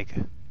order to make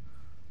a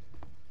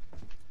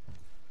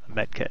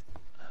medkit.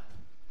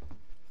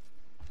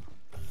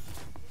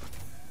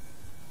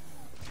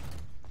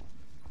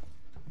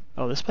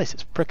 Oh, this place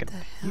is frickin'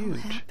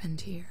 huge. What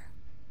happened here?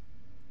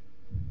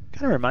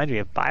 Kind of reminds me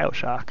of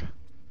BioShock.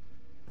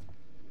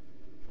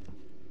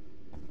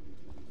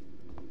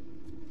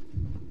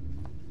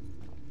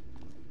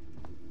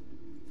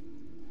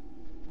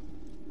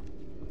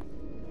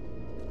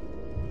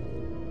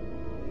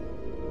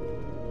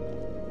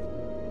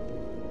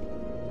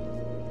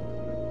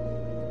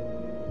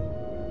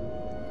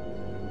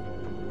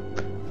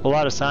 A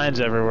lot of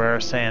signs everywhere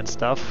saying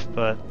stuff,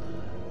 but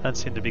doesn't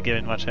seem to be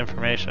giving much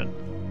information.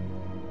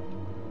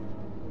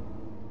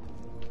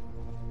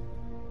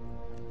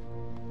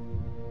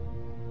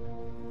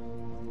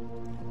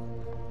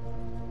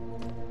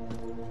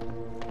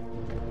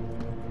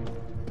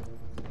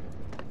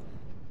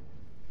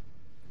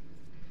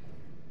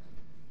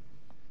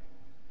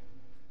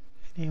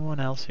 Anyone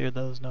else hear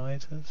those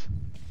noises?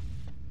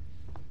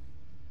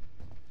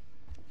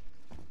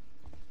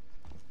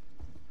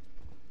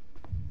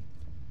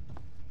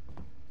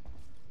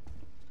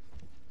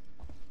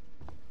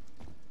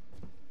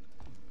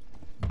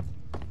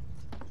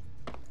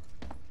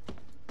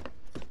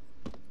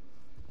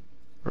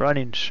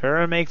 Running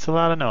sure makes a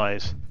lot of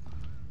noise.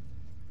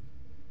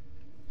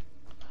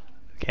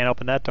 Can't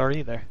open that door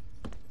either.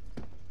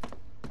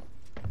 Can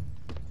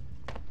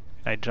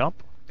I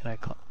jump? Can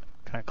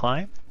I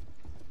climb?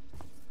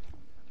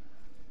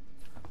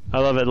 I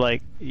love it,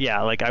 like,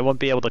 yeah, like I won't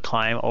be able to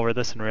climb over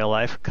this in real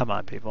life. Come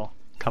on, people.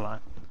 Come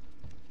on.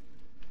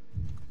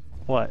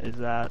 What is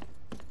that?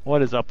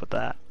 What is up with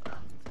that?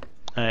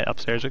 Alright,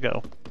 upstairs we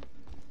go.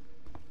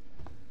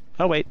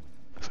 Oh wait,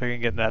 looks like I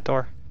can get in that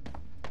door.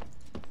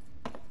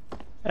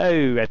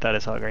 Oh, I thought I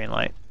saw a green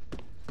light.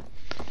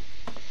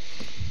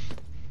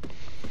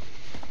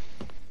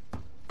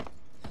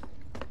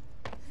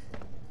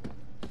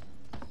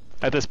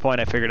 At this point,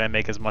 I figured I'd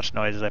make as much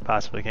noise as I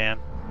possibly can.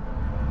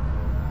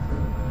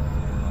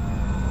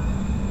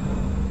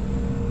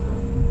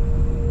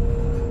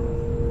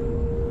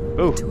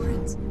 Ooh.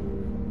 Torrance.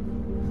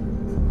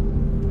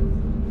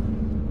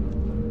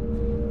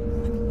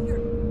 I'm here.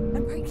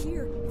 I'm right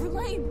here.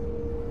 Verlaine.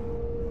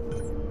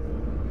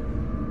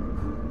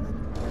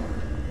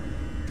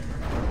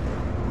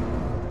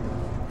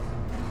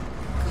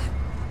 God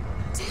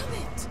damn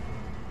it.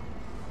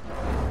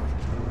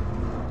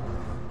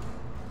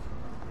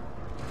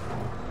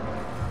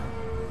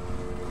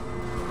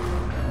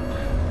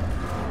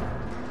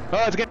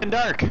 Oh, it's getting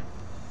dark.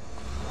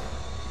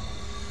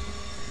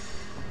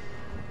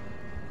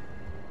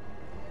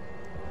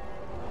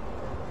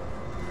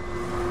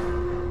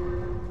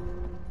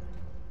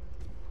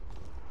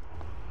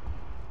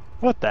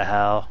 What the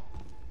hell?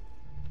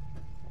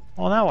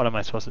 Well, now what am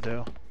I supposed to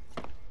do?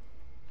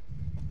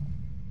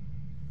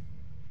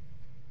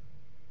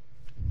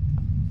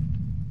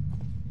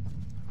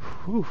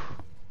 Whew.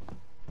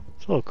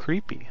 It's a little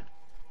creepy.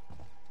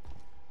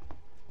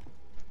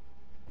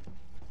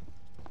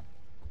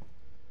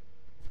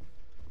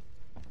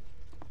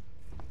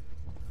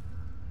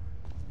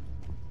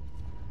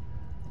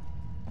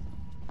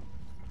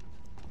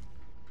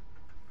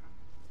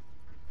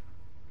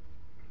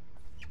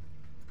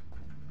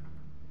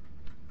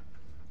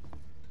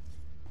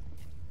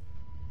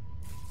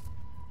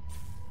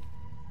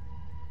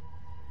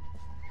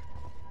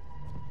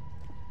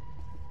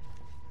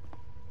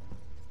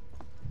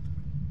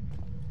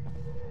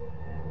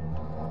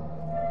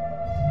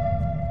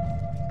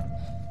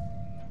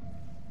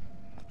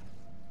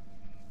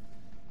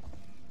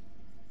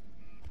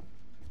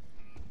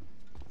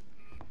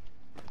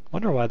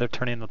 Wonder why they're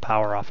turning the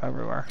power off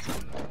everywhere.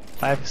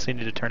 I obviously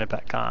need to turn it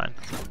back on.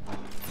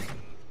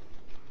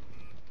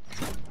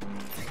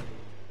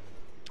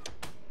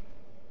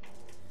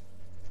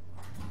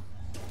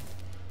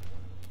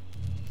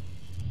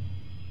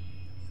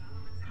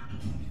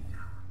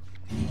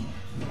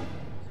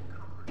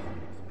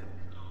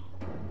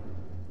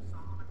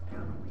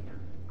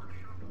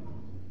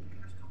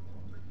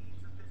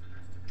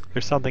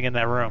 There's something in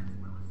that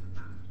room.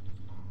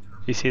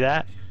 You see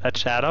that? That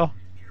shadow?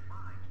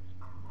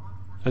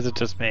 Or is it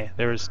just me?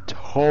 There was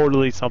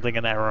totally something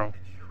in that room.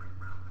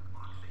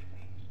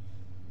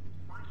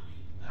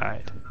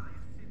 Alright.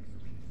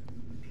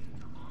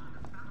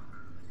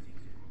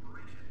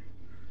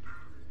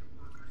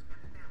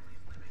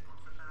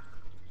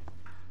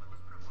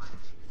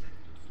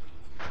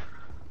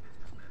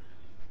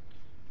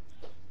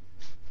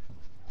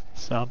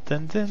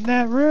 Something's in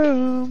that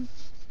room.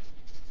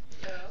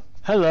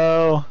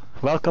 Hello.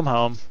 Welcome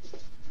home.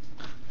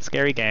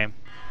 Scary game.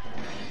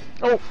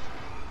 Oh!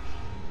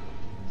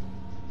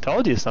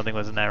 Told you something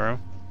was in that room.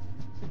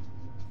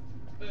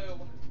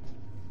 Boom.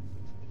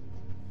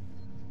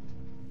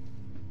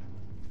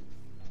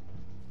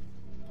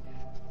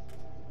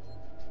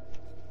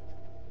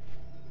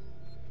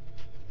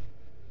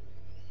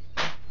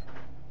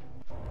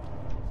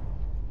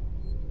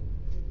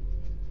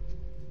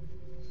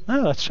 Oh,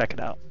 let's check it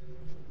out.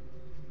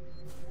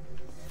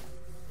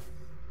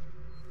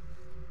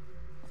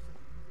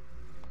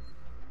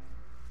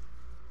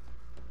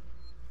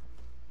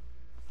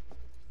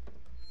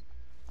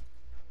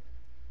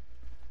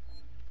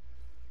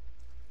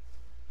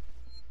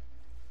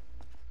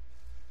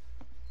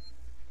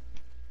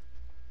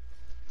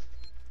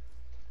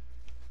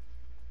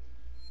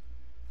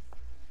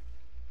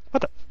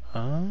 What the?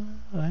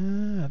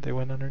 They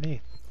went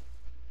underneath.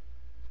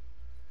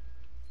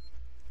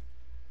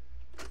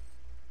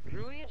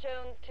 Ruya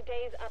Jones,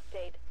 today's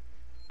update.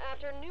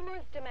 After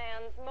numerous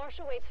demands,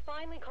 Marshal Waits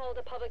finally called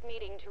a public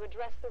meeting to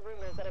address the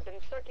rumors that have been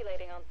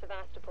circulating on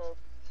Sevastopol.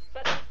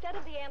 But instead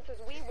of the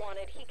answers we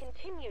wanted, he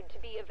continued to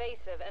be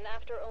evasive, and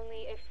after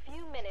only a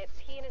few minutes,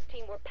 he and his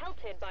team were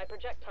pelted by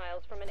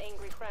projectiles from an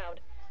angry crowd.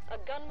 A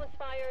gun was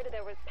fired,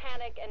 there was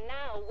panic, and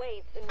now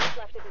Waits and what's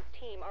left of his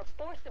team are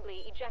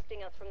forcibly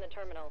ejecting us from the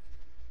terminal.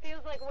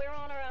 Feels like we're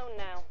on our own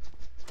now.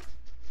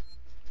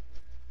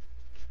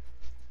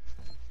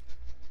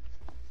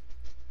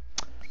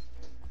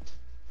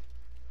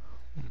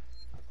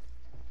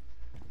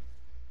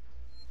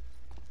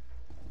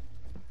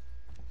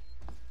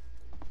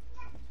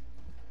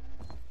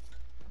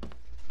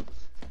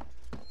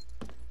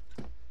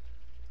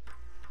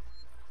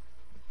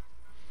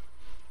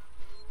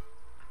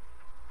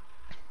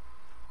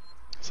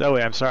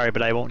 Zoe, I'm sorry,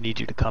 but I won't need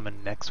you to come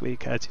in next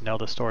week. As you know,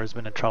 the store has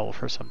been in trouble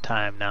for some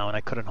time now, and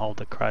I couldn't hold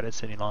the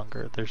credits any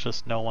longer. There's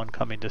just no one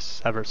coming to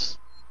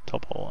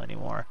Sevastopol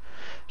anymore.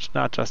 It's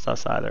not just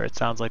us either. It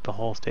sounds like the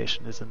whole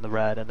station is in the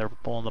red, and they're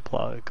pulling the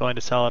plug, going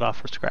to sell it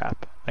off for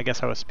scrap. I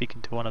guess I was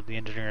speaking to one of the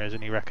engineers,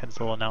 and he reckons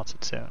they'll announce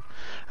it soon.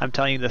 I'm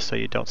telling you this so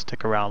you don't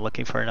stick around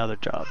looking for another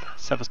job.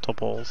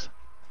 Sevastopol's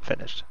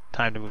finished.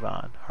 Time to move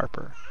on.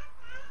 Harper.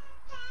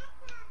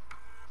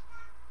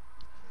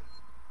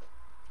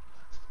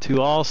 To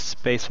all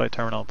Spaceflight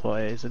Terminal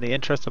employees, in the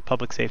interest of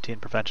public safety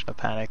and prevention of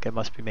panic, it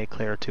must be made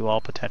clear to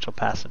all potential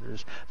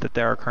passengers that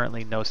there are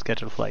currently no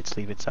scheduled flights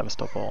leaving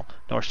Sevastopol,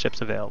 nor ships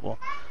available.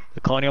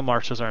 The Colonial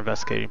Marshals are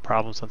investigating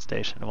problems on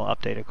station and will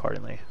update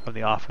accordingly. From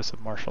the Office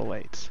of Marshal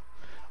Waits.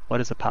 What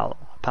is Apollo?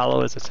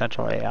 Apollo is a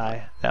central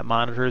AI that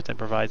monitors and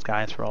provides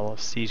guidance for all of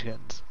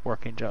Seagan's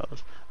working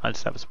Joes on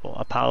Sevastopol.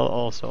 Apollo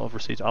also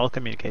oversees all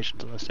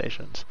communications on the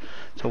stations.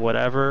 So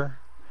whatever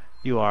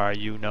you are,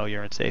 you know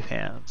you're in safe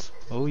hands.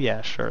 Oh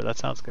yeah, sure, that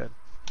sounds good.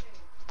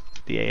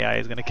 The AI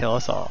is gonna kill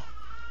us all.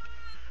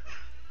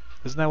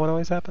 Isn't that what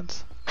always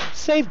happens?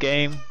 Save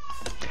game.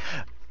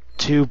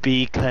 To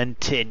be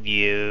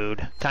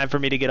continued. Time for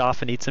me to get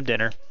off and eat some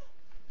dinner.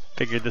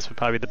 Figured this would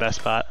probably be the best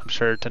spot. I'm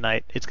sure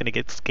tonight it's gonna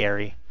get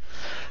scary.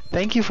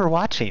 Thank you for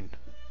watching.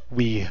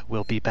 We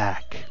will be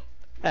back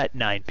at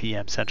 9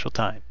 p.m. Central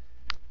Time.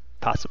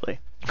 Possibly.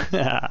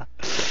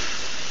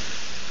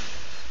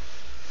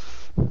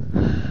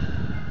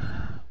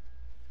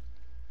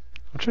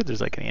 I'm sure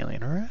there's like an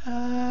alien right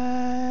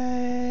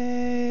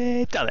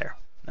down there.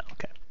 No,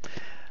 okay.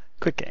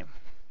 Quick game.